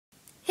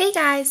Hey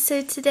guys,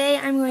 so today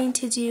I'm going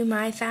to do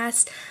my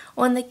fast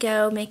on the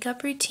go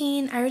makeup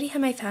routine. I already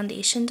have my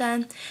foundation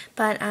done,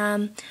 but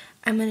I'm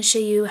going to show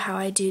you how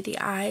I do the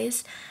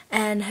eyes,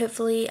 and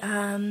hopefully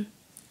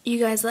you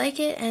guys like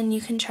it and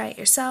you can try it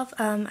yourself.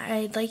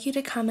 I'd like you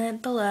to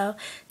comment below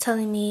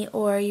telling me,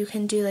 or you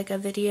can do like a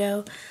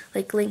video,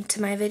 like link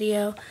to my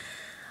video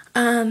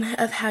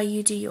of how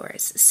you do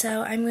yours.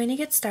 So I'm going to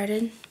get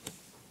started.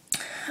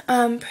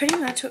 Pretty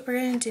much what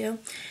we're going to do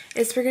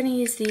is we're going to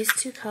use these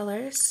two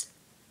colors.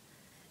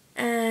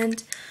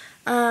 And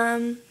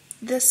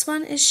this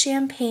one is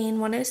Champagne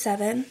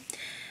 107,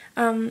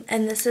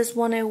 and this is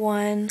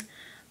 101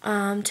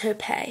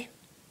 Taupe.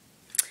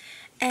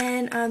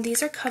 And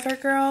these are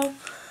CoverGirl.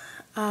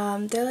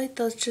 They're like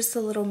those, just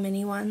the little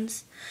mini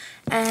ones,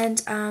 and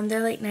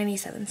they're like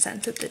 97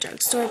 cents at the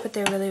drugstore, but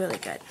they're really, really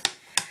good.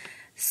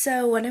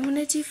 So what I'm going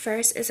to do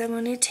first is I'm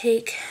going to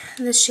take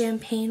the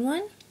Champagne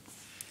one,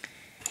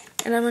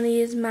 and I'm going to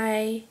use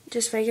my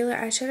just regular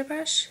eyeshadow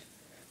brush.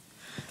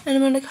 And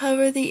I'm going to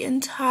cover the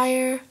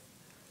entire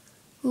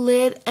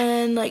lid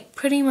and like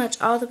pretty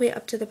much all the way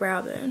up to the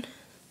brow bone.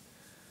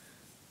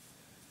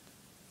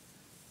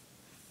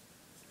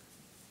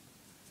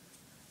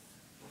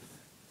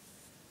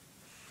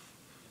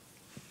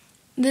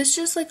 This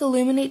just like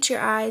illuminates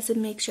your eyes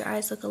and makes your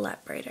eyes look a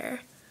lot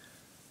brighter.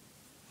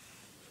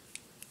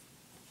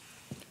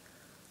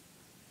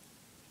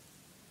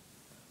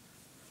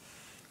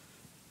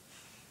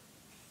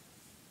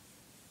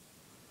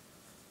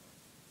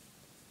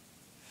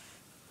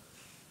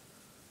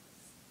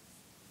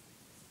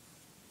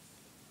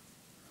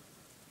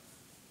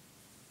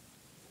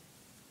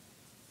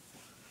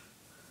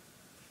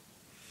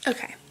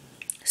 Okay,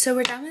 so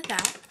we're done with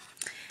that,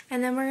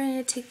 and then we're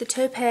going to take the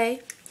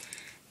Taupe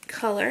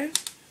color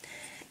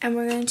and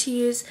we're going to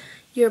use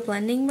your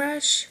blending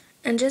brush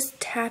and just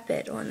tap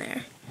it on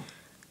there,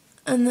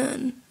 and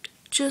then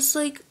just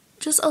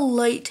a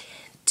light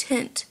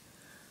tint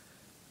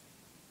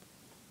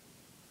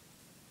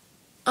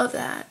of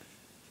that.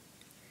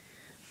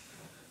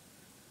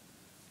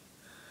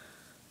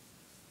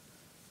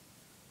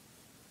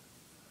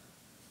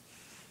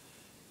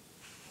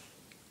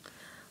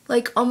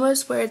 Like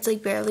almost where it's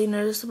like barely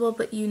noticeable,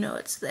 but you know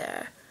it's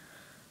there.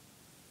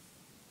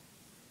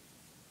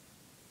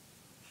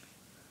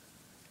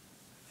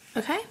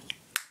 Okay?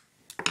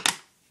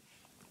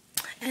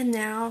 And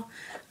now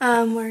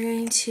I'm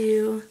going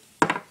to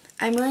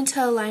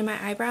align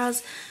my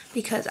eyebrows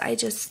because I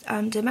just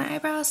did my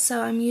eyebrows,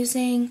 so I'm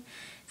using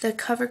the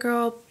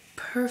CoverGirl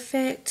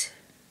Perfect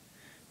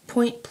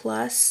Point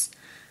Plus.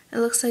 It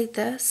looks like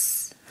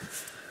this.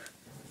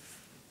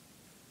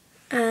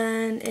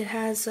 And it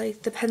has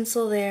like the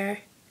pencil there,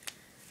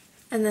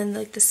 and then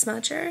like the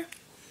smudger,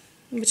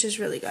 which is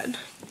really good.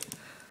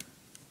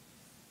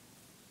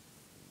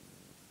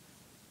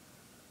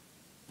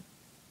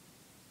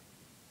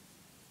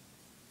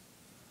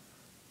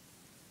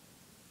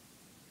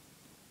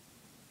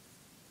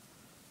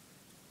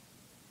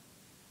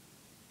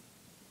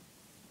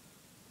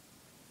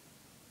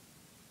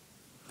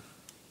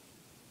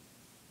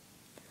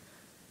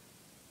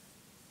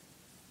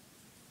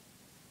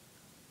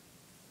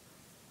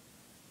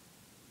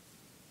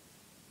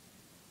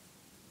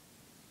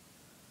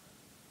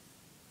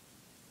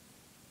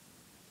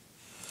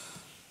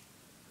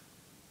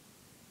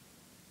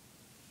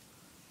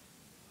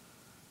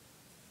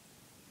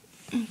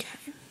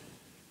 Okay.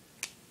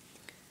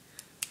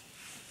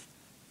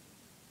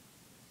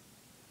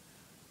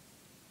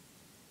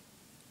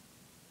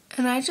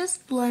 And I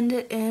just blend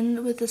it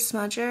in with the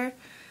smudger,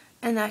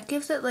 and that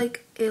gives it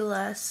like a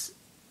less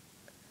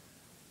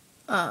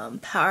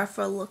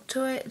powerful look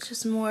to it. It's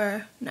just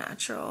more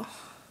natural.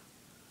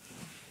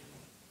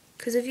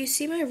 Because if you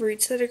see my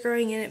roots that are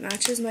growing in, it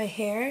matches my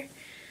hair.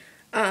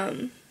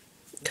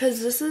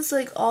 Because this is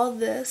like, all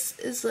this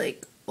is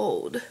like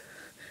old,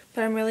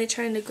 but I'm really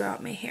trying to grow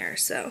out my hair,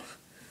 so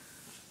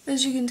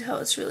as you can tell,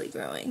 it's really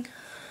growing.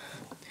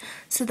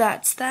 So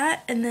that's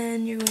that, and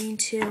then you're going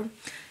to,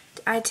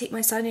 I take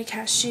my Sonia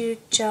Cashew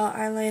gel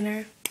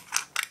eyeliner,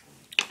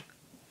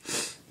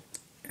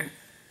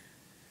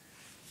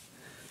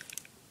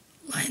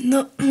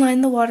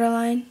 line the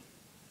waterline.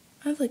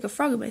 I have like a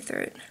frog in my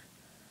throat.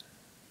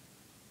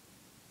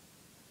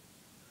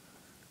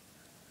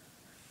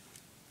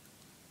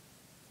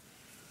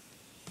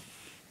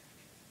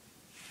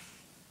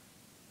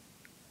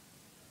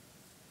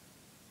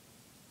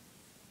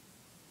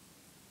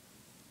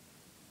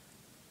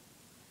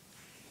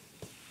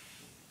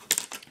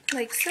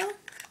 Like so.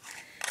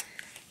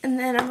 And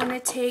then I'm going to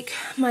take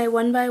my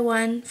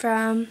 1x1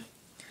 from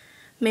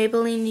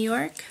Maybelline New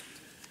York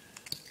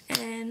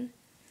and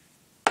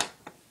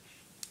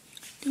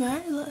do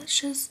my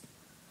eyelashes.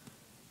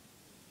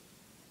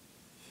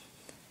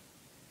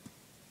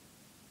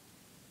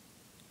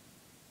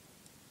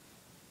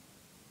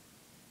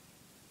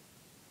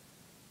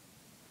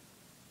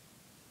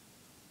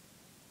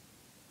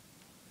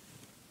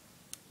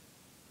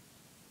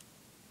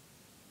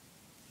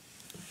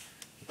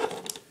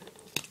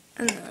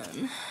 And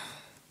then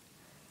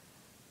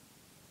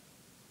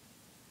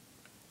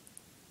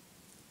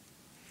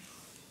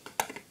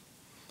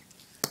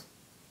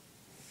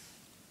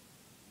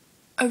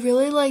I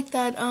really like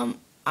that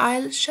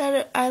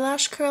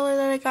eyelash curler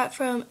that I got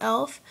from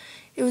e.l.f.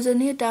 It was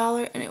only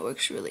 $1 and it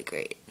works really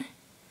great.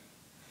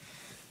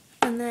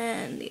 And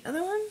then the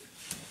other one.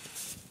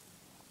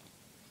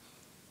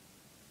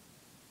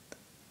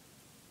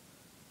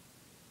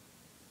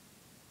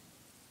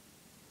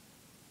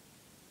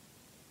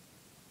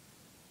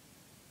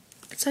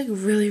 It's like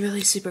really,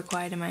 really super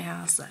quiet in my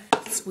house.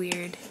 It's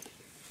weird.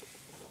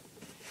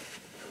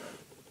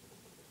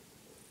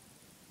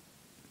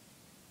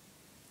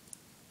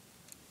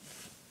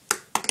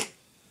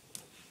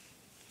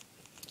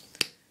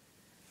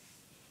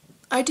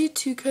 I do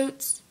 2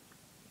 coats,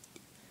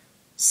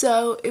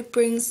 so it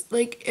brings,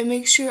 like, it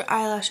makes your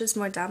eyelashes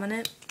more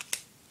dominant.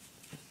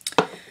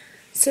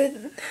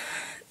 So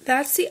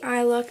that's the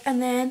eye look,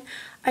 and then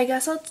I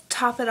guess I'll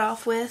top it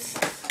off with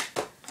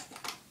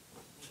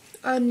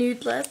a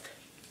nude lip.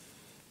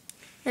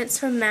 It's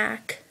from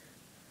MAC,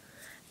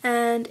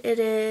 and it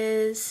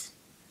is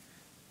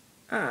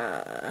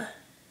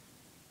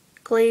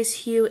Glaze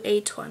Hue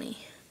A20.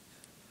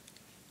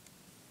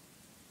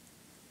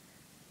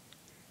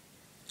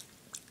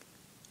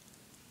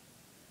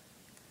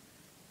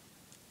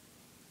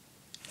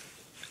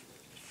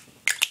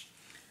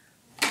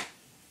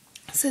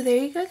 So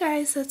there you go,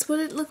 guys. That's what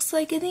it looks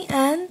like in the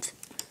end.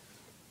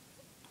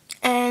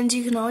 And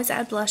you can always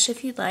add blush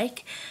if you'd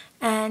like.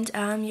 And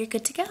you're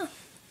good to go.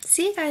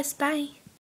 See you guys. Bye.